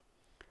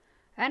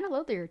And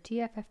hello there,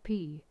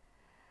 TFFP.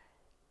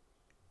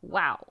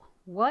 Wow,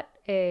 what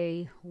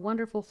a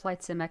wonderful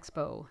Flight Sim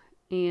Expo.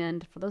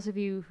 And for those of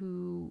you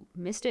who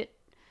missed it,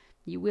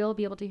 you will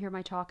be able to hear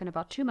my talk in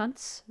about 2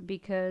 months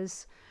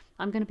because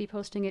I'm going to be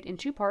posting it in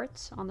 2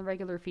 parts on the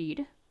regular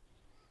feed.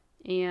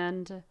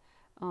 And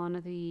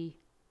on the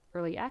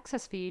early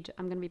access feed,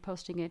 I'm going to be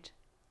posting it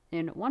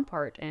in 1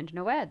 part and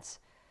no ads,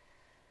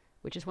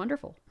 which is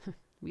wonderful.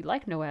 We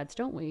like no ads,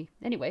 don't we?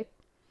 Anyway,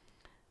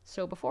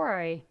 so before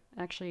I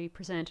actually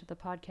present the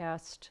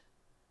podcast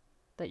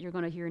that you're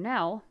going to hear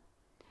now,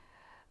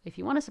 if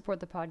you want to support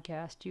the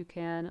podcast, you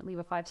can leave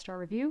a 5-star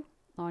review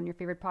on your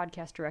favorite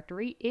podcast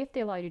directory if they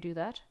allow you to do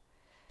that.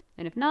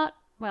 And if not,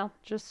 well,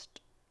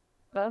 just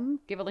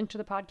give a link to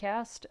the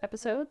podcast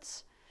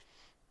episodes.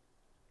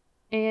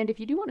 And if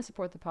you do want to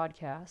support the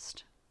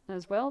podcast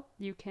as well,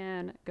 you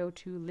can go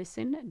to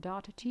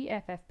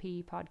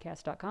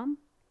listen.tffppodcast.com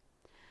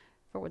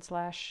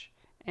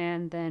 /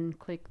 and then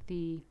click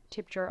the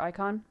tip jar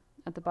icon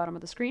at the bottom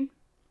of the screen.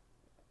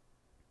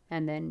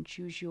 And then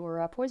choose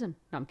your poison.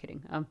 No, I'm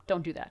kidding.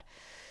 Don't do that.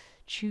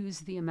 Choose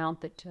the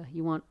amount that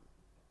you want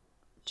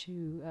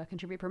to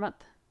contribute per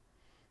month.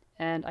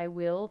 And I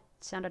will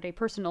send out a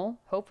personal,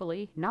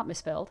 hopefully not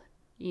misspelled,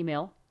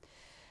 email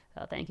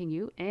thanking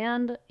you.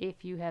 And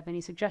if you have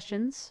any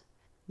suggestions,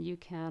 you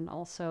can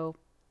also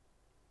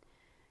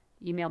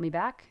email me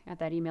back at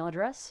that email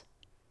address.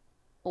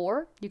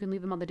 Or you can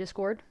leave them on the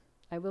Discord.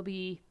 I will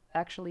be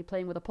actually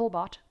playing with a poll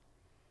bot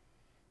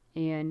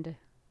and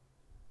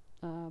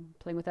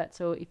playing with that.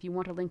 So if you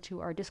want a link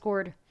to our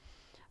Discord,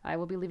 I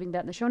will be leaving that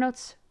in the show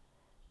notes.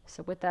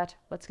 So with that,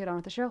 let's get on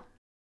with the show.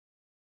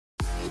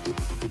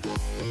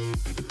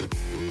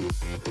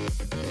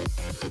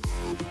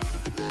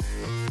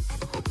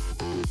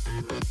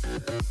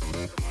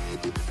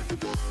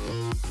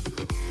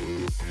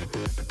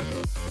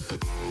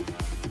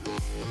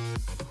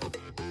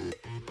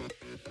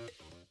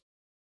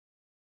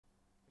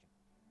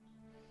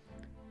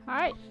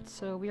 Alright,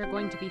 so we are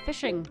going to be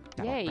fishing.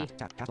 Yay!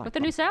 With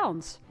the new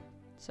sounds.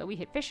 So we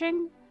hit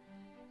fishing,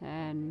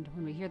 and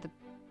when we hear the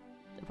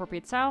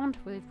appropriate sound,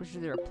 which is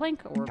either a plink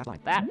or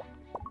that.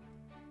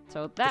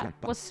 So that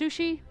was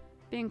sushi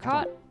being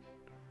caught,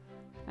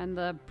 and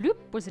the bloop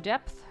was a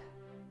depth.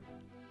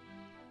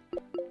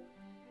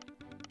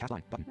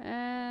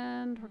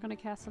 And we're gonna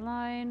cast a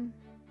line.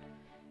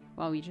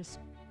 Well,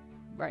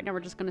 right now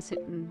we're just gonna sit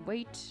and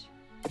wait.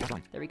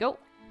 There we go.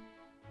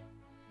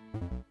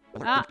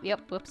 Ah,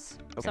 yep, whoops.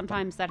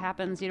 Sometimes that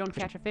happens. You don't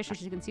catch a fish,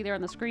 as you can see there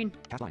on the screen.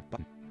 So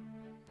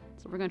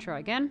we're going to try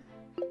again.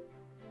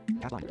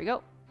 There we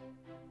go.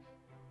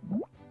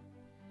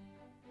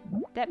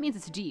 That means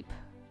it's deep.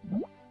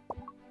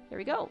 There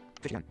we go.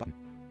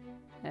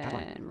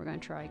 And we're going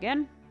to try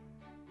again.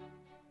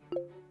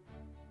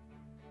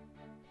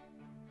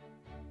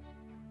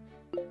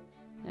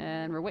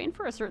 And we're waiting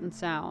for a certain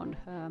sound.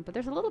 But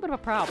there's a little bit of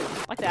a problem.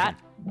 Like that.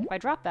 If I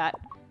drop that,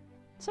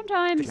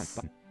 sometimes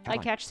I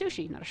catch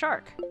sushi, not a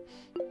shark.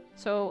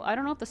 So I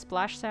don't know if the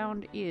splash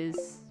sound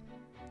is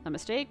a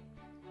mistake.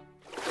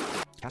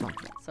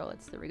 So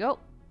there we go.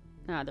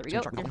 There we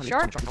go. There's a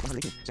shark.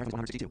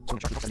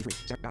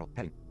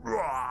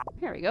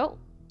 Here we go.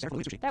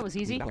 That was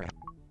easy.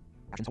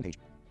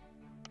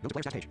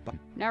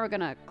 Now we're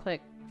gonna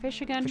click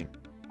fish again.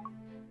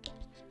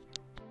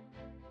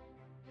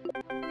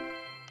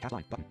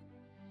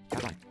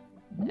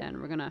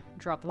 And we're gonna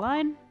drop the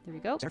line. There we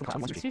go. Caught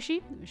some sushi.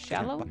 It was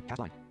shallow.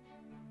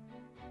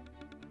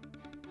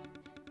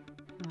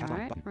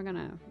 Alright, we're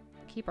gonna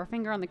keep our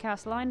finger on the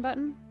cast line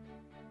button.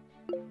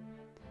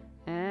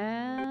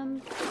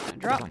 And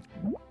drop.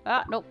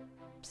 Ah, nope.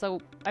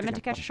 So I meant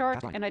to catch a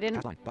shark and I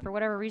didn't for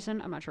whatever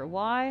reason. I'm not sure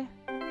why.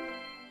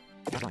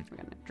 We're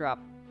gonna drop.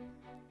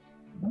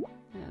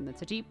 And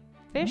that's a deep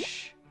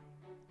fish.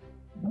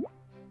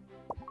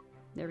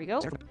 There we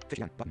go.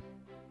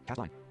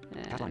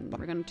 And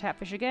we're gonna tap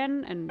fish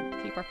again and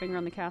keep our finger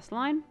on the cast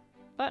line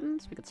button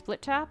so we could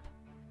split tap.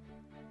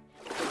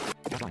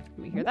 Can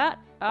we hear that?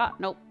 Ah,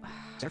 nope.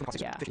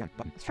 Yeah. I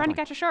was trying to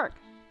catch a shark.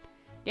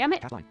 Damn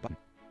it.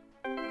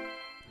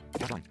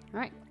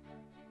 Alright.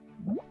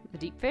 The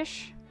deep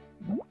fish.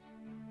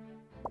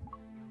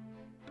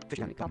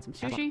 We caught some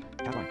sushi.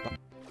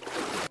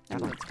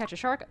 And let's catch a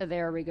shark.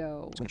 There we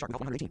go.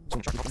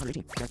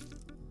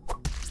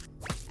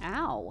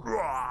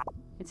 Ow.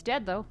 It's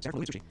dead, though.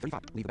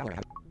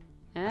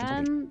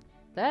 And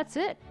that's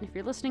it. If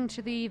you're listening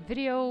to the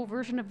video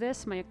version of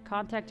this, my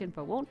contact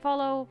info won't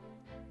follow,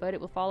 but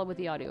it will follow with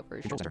the audio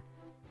version.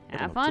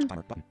 Have fun.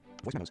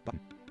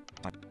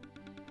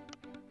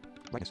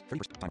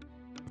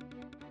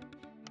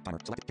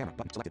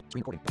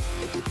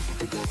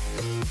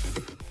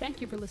 Thank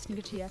you for listening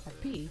to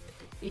TFFP.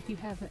 If you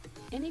have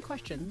any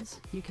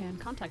questions, you can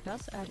contact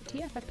us at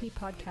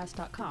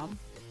tffppodcast.com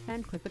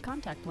and click the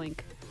contact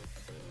link.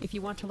 If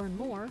you want to learn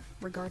more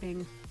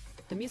regarding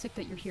the music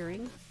that you're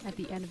hearing at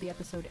the end of the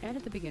episode and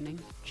at the beginning,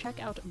 check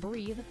out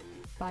Breathe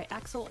by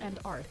Axel and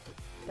Arth.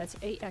 That's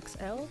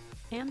AXL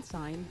and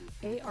sign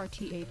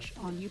ARTH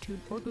on YouTube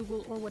or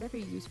Google or whatever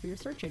you use for your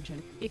search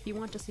engine. If you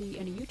want to see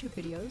any YouTube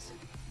videos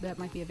that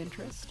might be of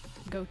interest,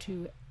 go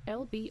to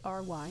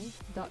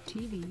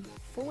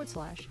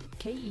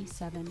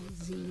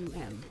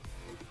lbry.tv/KE7ZUM.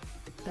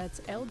 That's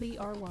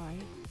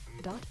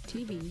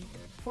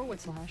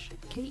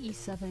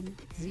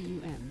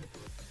lbry.tv/KE7ZUM.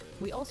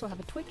 We also have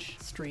a Twitch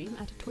stream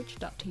at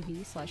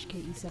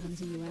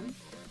twitch.tv/KE7ZUM.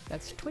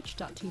 That's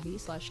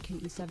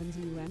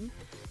twitch.tv/KE7ZUM.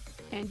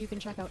 And you can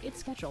check out its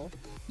schedule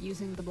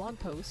using the blog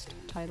post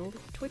titled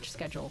Twitch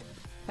Schedule,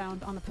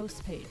 found on the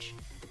posts page.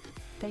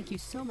 Thank you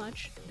so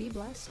much, be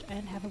blessed,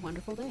 and have a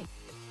wonderful day.